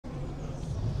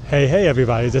Hey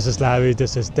everybody, this is Larry.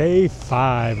 This is day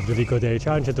 5 of the Leetcode Daily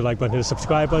Challenge. Hit the like button, hit the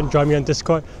subscribe button, join me on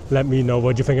Discord. Let me know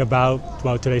what you think about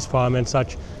today's problem and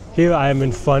such. Here I am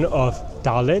in front of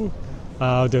Dalian,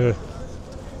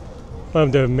 one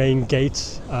of the main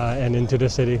gates and into the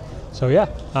city. So yeah,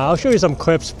 I'll show you some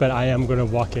clips, but I am gonna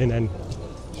walk in and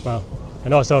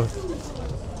also,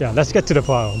 yeah, let's get to the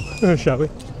problem, shall we?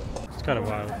 It's kind of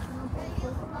wild.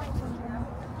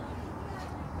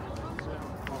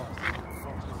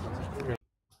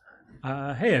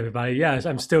 Hey everybody, yes,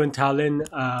 I'm still in Tallinn.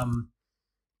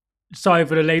 Sorry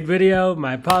for the late video,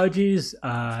 my apologies.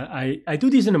 I do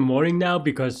these in the morning now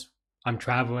because I'm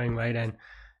traveling, right?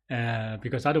 And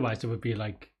because otherwise it would be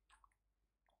like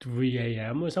 3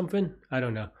 a.m. or something. I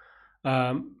don't know.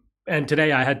 And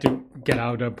today I had to get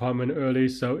out of the apartment early,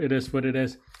 so it is what it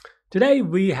is. Today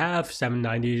we have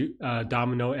 790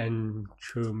 Domino and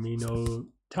Tromino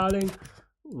tiling.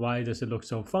 Why does it look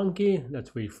so funky?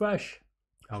 Let's refresh.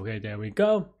 Okay, there we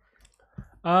go.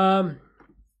 Yeah,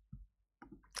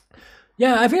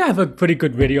 I think I have a pretty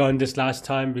good video on this last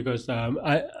time because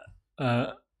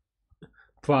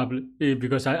probably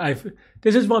because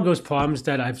this is one of those problems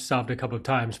that I've solved a couple of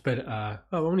times, but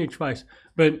only twice.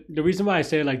 But the reason why I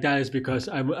say it like that is because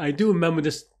I do remember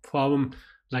this problem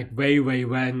like way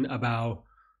when, about,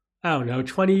 I don't know,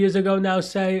 20 years ago now,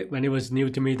 say, when it was new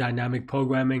to me, dynamic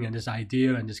programming and this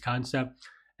idea and this concept.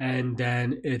 And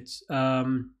then it's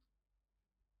and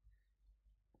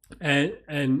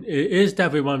it is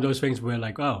definitely one of those things where,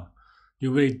 like, oh,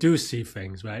 you really do see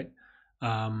things, right?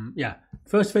 Yeah,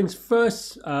 first things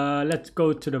first, let's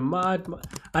go to the mod.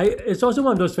 It's also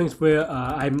one of those things where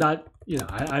I'm not,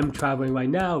 I'm traveling right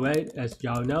now, right, as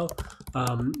y'all know,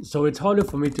 so it's harder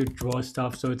for me to draw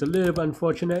stuff, so it's a little bit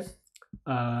unfortunate.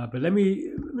 But let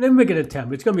me make an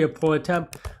attempt. It's gonna be a poor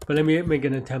attempt, but let me make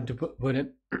an attempt to put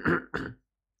it.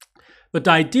 But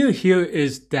the idea here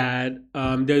is that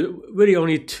there are really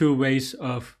only two ways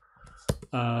of,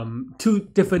 two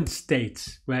different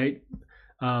states, right?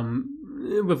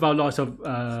 Without loss of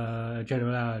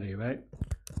generality, right?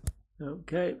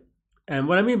 Okay. And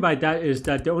what I mean by that is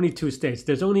that there are only two states.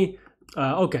 There's only,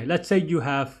 okay, let's say you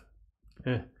have,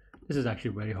 this is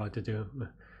actually very hard to do.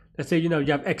 Let's say, you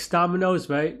have X dominoes,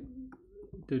 right?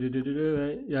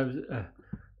 You have,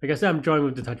 like I said, I'm drawing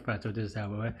with the touchpad, so this is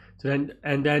how, right? So then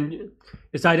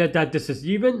it's either that this is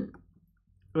even,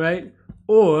 right?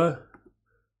 Or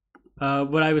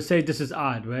what I would say, this is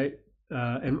odd, right?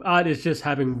 And odd is just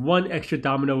having one extra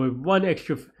domino with one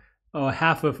extra or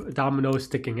half of domino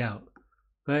sticking out,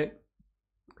 right?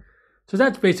 So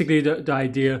that's basically the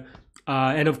idea.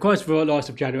 And of course, for loss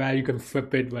of generality, you can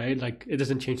flip it, right? Like, it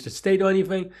doesn't change the state or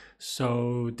anything.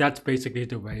 So that's basically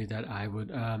the way that I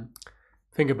would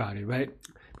think about it, right?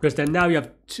 Because then now you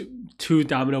have two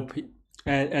domino,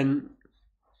 and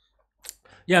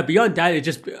yeah, beyond that, it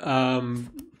just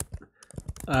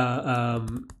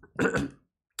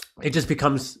it just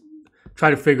becomes try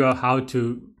to figure out how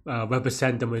to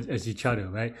represent them as each other,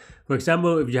 right? For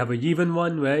example, if you have an even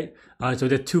one, right? So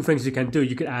there are two things you can do.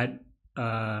 You could add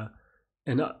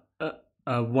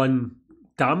one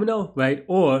domino, right?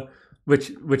 Or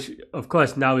which of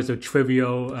course now is a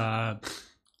trivial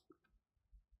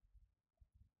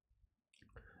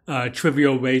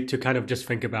trivial way to kind of just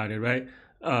think about it, right?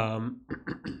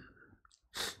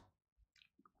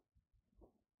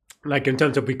 Like in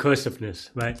terms of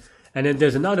recursiveness, right? And then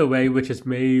there's another way, which is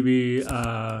maybe,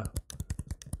 yeah,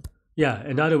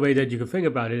 another way that you can think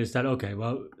about it is that, okay,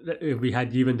 well, if we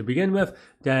had even to begin with,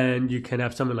 then you can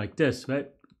have something like this, right?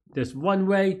 There's one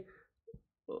way,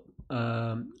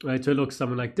 right? So it looks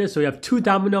something like this. So you have two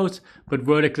dominoes, but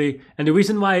vertically. And the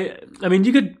reason why, I mean,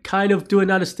 you could kind of do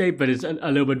another state, but it's a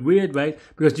little bit weird, right?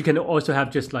 Because you can also have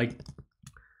just like,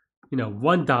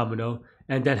 one domino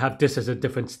and then have this as a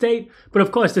different state. But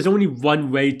of course, there's only one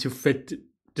way to fit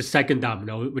the second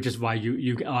domino, which is why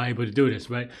you are able to do this,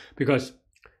 right? Because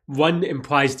one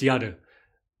implies the other.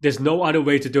 There's no other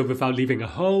way to do it without leaving a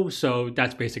hole. So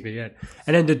that's basically it.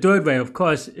 And then the third way, of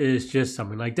course, is just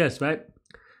something like this, right?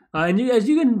 And as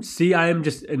you can see, I am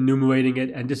just enumerating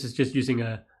it, and this is just using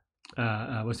a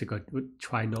what's it called?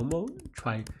 Tromino,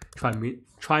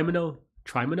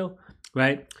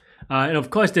 right? And of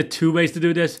course, there are two ways to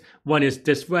do this. One is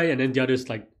this way, and then the other is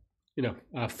like,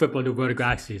 flip on the vertical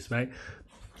axis, right?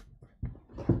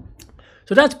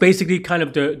 So that's basically kind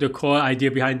of the core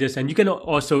idea behind this, and you can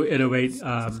also iterate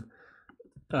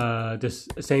this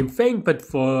same thing, but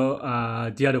for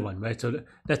the other one, right? So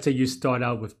let's say you start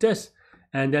out with this.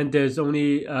 And then there's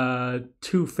only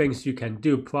two things you can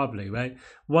do probably, right?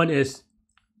 One is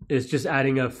just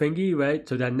adding a thingy, right?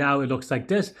 So that now it looks like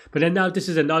this. But then now this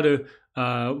is another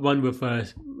one with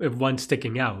one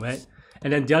sticking out, right?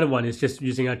 And then the other one is just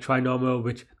using a trinomial,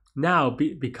 which now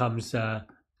becomes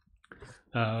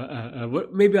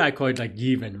maybe I call it like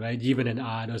even, right? Even and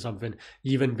odd or something.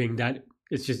 Even being that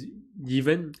it's just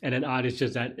even, and then odd is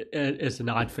just that it's an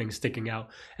odd thing sticking out,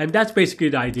 and that's basically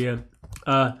the idea.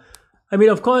 I mean,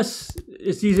 of course,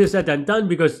 it's easier said than done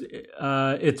because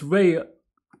it's very,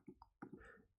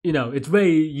 it's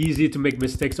very easy to make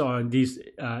mistakes on these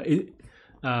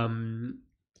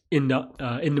in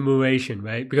the enumeration,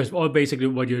 right? Because all basically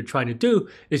what you're trying to do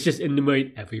is just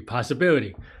enumerate every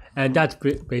possibility, and that's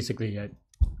basically it.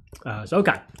 So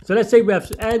okay, so let's say we have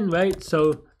n, right?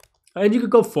 So, and you could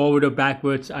go forward or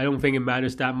backwards. I don't think it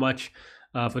matters that much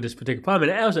for this particular problem.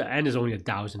 And also n is only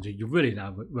 1,000, so you're really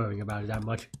not worrying about it that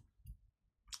much.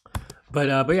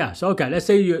 But yeah, so okay, let's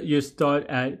say you start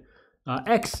at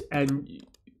x and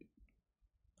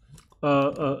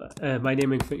my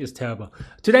naming thing is terrible.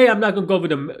 Today I'm not gonna go over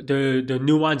the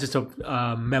nuances of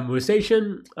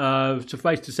memorization.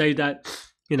 Suffice to say that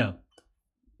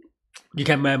you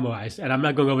can memorize, and I'm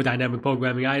not going to go over dynamic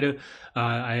programming either.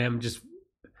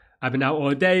 I've been out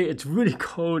all day. It's really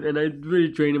cold and I'm really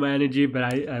draining my energy, but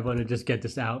I want to just get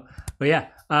this out. But yeah,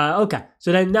 okay.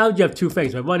 So then now you have two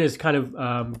things. Right? One is kind of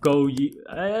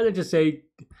let's just say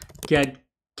get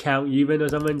count even or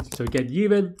something. So get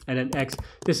even, and then x.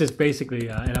 This is basically,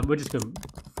 and we're just going to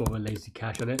throw a lazy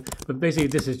cache on it. But basically,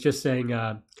 this is just saying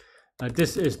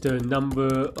this is the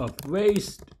number of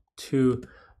ways to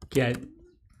get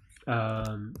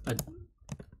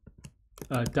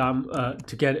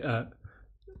to get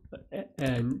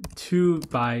and 2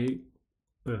 by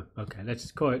okay, let's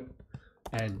just call it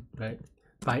n, right?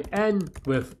 By n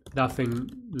with nothing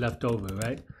left over,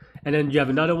 right? And then you have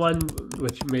another one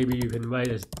which maybe you can write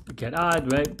as get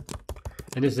odd, right?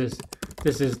 And this is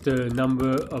the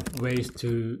number of ways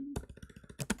to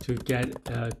get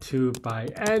 2 by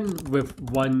n with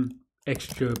 1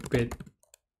 extra bit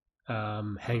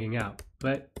hanging out,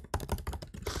 right?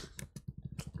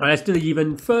 Let's do the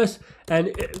even first,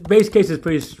 and base case is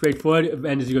pretty straightforward. If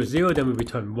n is equal to 0, then we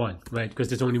return 1, right? Because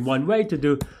there's only one way to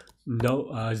do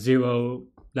 0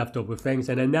 leftover things.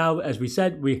 And then now, as we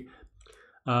said, we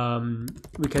can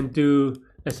do,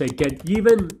 let's say, get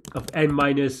even of n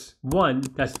minus 1.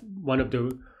 That's one of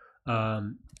the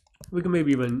we can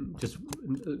maybe even just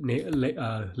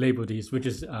label these, which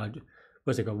is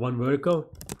what's it called, one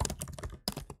vertical.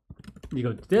 You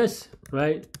go to this,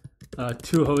 right?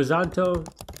 2 horizontal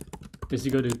is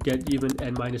equal to get even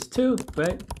n minus 2,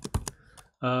 right?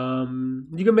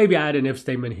 You can maybe add an if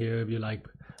statement here if you like,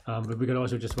 but we can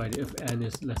also just write if n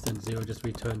is less than 0, just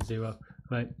return 0,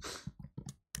 right?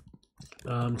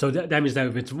 So that means that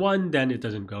if it's 1, then it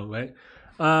doesn't go, right?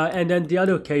 And then the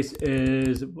other case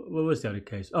is, what was the other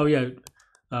case? Oh yeah,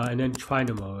 and then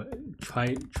Tromino,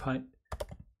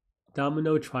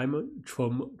 Domino,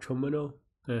 Tromino,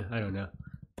 I don't know.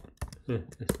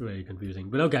 It's really confusing,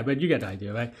 but okay, but you get the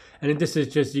idea, right? And then this is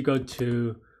just, you go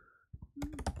to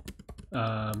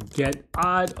get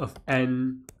odd of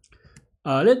n.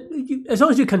 As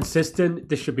long as you're consistent,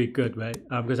 this should be good, right?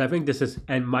 Because I think this is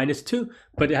n minus 2,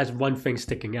 but it has one thing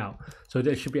sticking out, so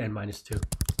there should be n minus 2.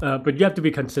 But you have to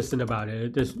be consistent about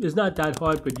it. It's not that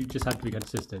hard, but you just have to be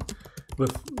consistent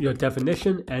with your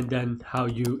definition and then how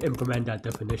you implement that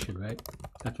definition, right?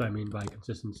 That's what I mean by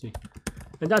consistency.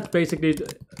 And that's basically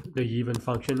the even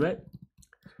function, right?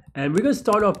 And we're going to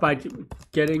start off by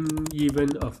getting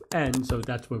even of n, so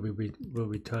that's where we will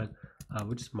return.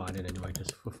 We'll just mod it anyway,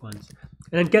 just for fun. And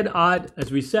then get odd,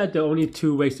 as we said, there are only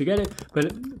 2 ways to get it,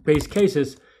 but base case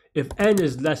is if n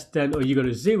is less than or equal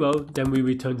to 0, then we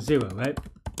return 0, right?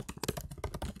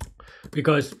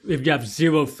 Because if you have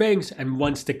 0 things and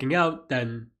 1 sticking out,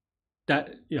 then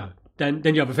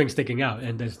then you have a thing sticking out,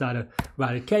 and that's not a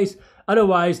valid case.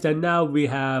 Otherwise, then now we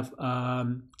have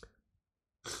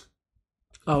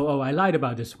oh, I lied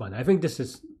about this one. I think this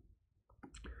is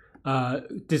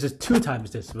 2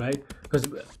 times this, right? Because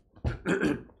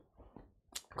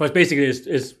basically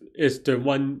it's the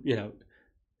one,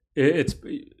 it's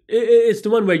the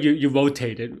one where you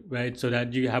rotate it, right? So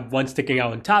that you have 1 sticking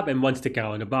out on top and 1 sticking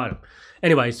out on the bottom.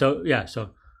 Anyway, so yeah,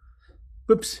 so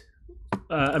whoops.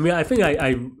 I mean, I think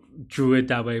I drew it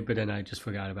that way, but then I just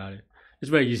forgot about it. It's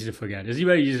very easy to forget. It's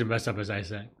very easy to mess up, as I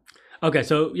said. Okay,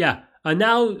 so yeah.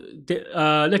 Now,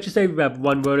 let's just say we have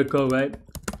 1 vertical, right?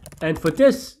 And for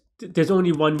this, there's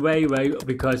only one way, right?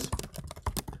 Because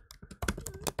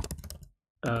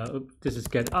this is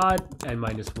get odd and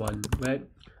minus 1, right?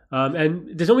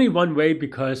 And there's only one way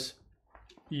because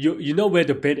you know where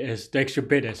the bit is, the extra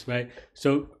bit is, right?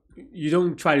 So you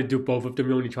don't try to do both of them.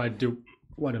 You only try to do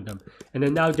one of them. And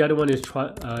then now the other one is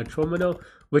Tromino,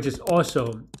 which is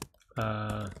also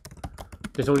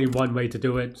there's only one way to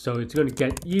do it, so it's going to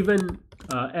get even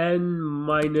n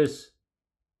minus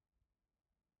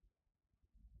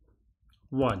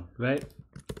 1, right?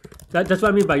 That's what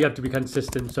I mean by you have to be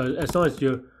consistent. So as long as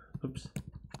you're,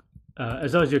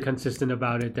 as long as you're consistent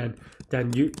about it, then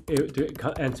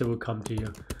the answer will come to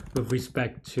you with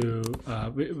respect to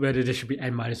whether this should be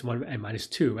n minus 1 or n minus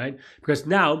 2, right? Because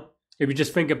now, if you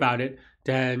just think about it,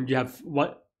 then you have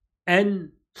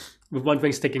n with one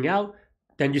thing sticking out,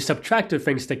 then you subtract the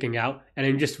thing sticking out, and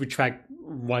then you just retract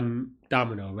one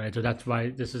domino, right? So that's why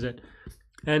this is it.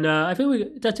 And I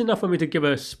think that's enough for me to give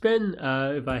a spin.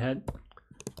 If I had,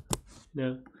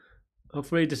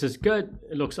 hopefully this is good.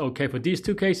 It looks okay for these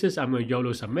two cases. I'm going to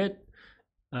YOLO submit.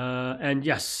 And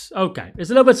yes, okay.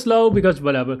 It's a little bit slow because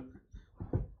whatever.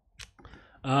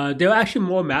 There are actually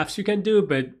more maths you can do,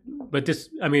 but this,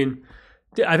 I mean,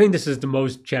 I think this is the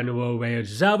most general way to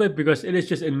solve it because it is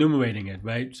just enumerating it,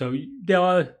 right? So there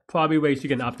are probably ways you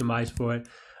can optimize for it.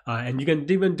 And you can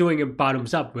even doing it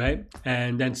bottoms up, right?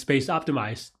 And then space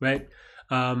optimized, right?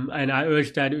 And I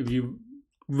urge that if you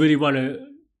really want to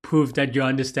prove that you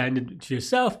understand it to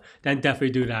yourself, then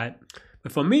definitely do that.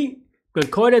 But for me,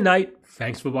 good call it a night.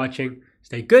 Thanks for watching.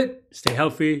 Stay good, stay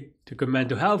healthy, to good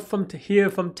mental health from here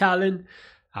from Talon.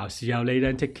 I'll see y'all later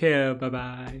and take care.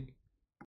 Bye-bye.